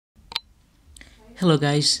Hello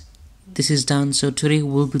guys, this is Dan. So today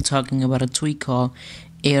we'll be talking about a tweak called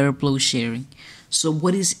Airblue Sharing. So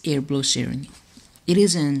what is Airblue Sharing? It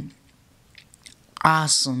is an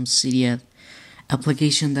awesome Cydia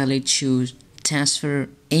application that lets you transfer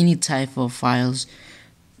any type of files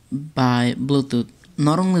by Bluetooth.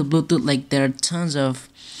 Not only Bluetooth, like there are tons of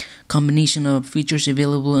combination of features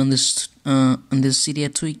available in this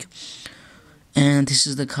Cydia tweak, and this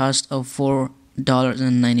is the cost of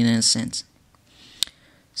 $4.99.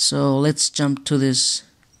 So let's jump to this.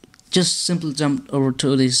 Just simply jump over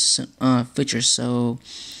to these features. So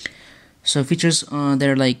features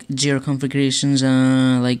they're like geo configurations,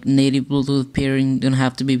 like native Bluetooth pairing don't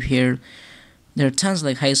have to be paired. There are tons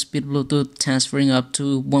like high-speed Bluetooth transferring up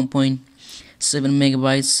to 1.7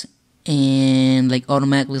 megabytes, and like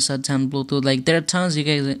automatically shut down Bluetooth. Like there are tons you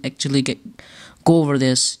guys actually go over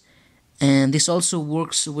this, and this also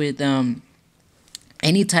works with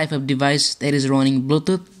any type of device that is running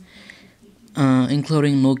Bluetooth,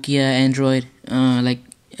 including Nokia, Android,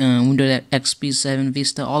 Windows XP, 7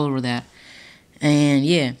 Vista, all over that. And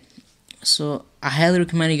yeah, so I highly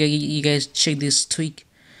recommend you guys check this tweak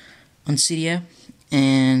on Cydia,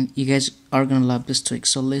 and you guys are gonna love this tweak.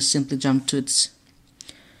 So let's simply jump to its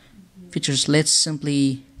features. Let's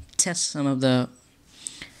simply test some of the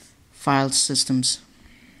file systems.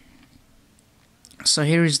 So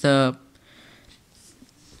here is the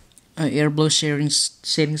Airblue Sharing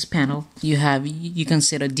settings panel. You can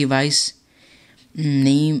set a device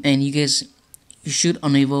name, and you should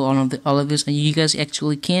enable all of this, and you guys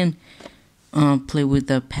actually can play with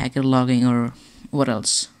the packet logging or what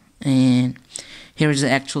else. And here is the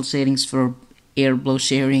actual settings for Airblue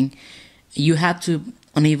Sharing. You have to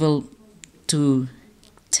enable to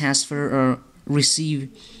transfer or receive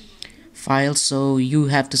files, so you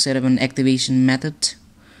have to set up an activation method,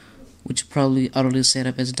 which probably already set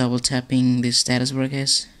up as double tapping the status bar, I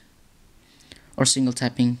guess, or single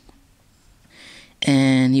tapping,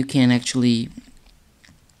 and you can actually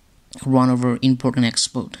run over import and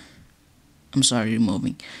export.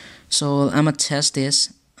 Removing. So I'm gonna test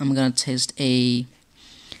this. I'm gonna test a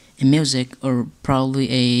music or probably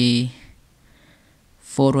a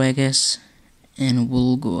photo, I guess, and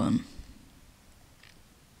we'll go on.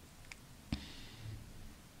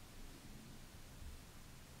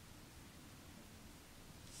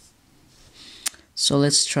 So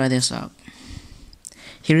let's try this out.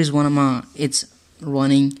 Here is one of it's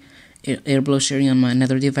running Airblue Sharing on my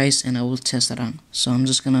another device, and I will test that on. So I'm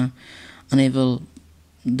just gonna enable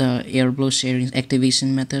the Airblue Sharing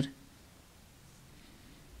activation method.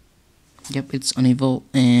 Yep, it's enabled,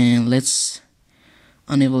 and let's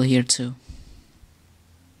enable here too.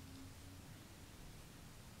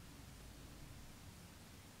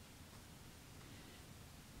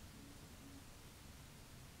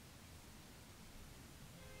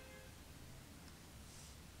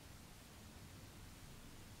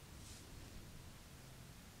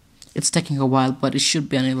 It's taking a while, but it should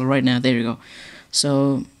be enabled right now. There you go.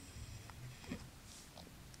 So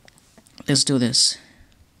let's do this.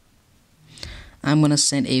 I'm gonna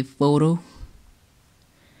send a photo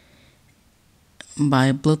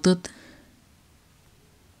by Bluetooth,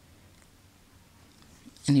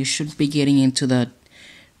 and you should be getting into the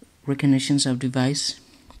recognitions of device,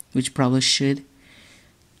 which probably should.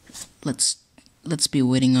 Let's be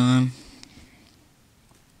waiting on.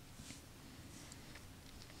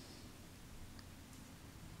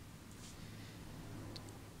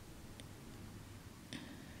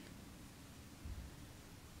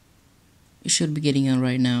 You should be getting on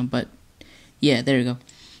right now, but yeah, there you go.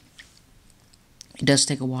 It does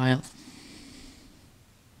take a while,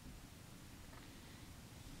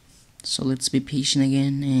 so let's be patient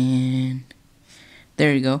again, and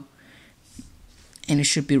there you go, and it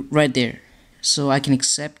should be right there. So I can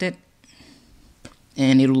accept it,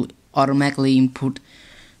 and it will automatically input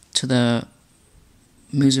to the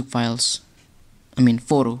music files,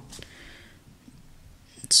 photo.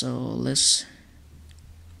 So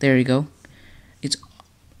there you go, it's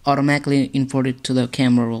automatically imported to the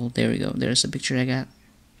camera roll. There we go, there's a picture I got.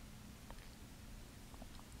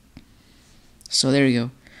 So there you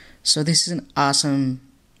go. So this is an awesome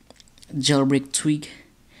jailbreak tweak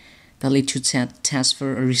that lets you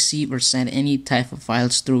transfer or receive or send any type of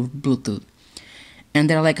files through Bluetooth, and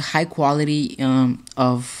they're like high quality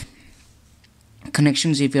of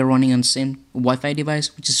connections if you're running on the same Wi-Fi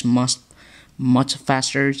device, which is much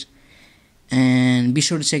faster. And be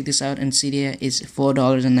sure to check this out. And Cydia is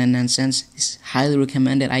 $4.99. It's highly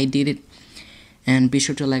recommended. I did it. And be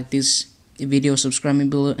sure to like this video, subscribe me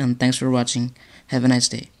below, and thanks for watching. Have a nice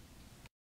day.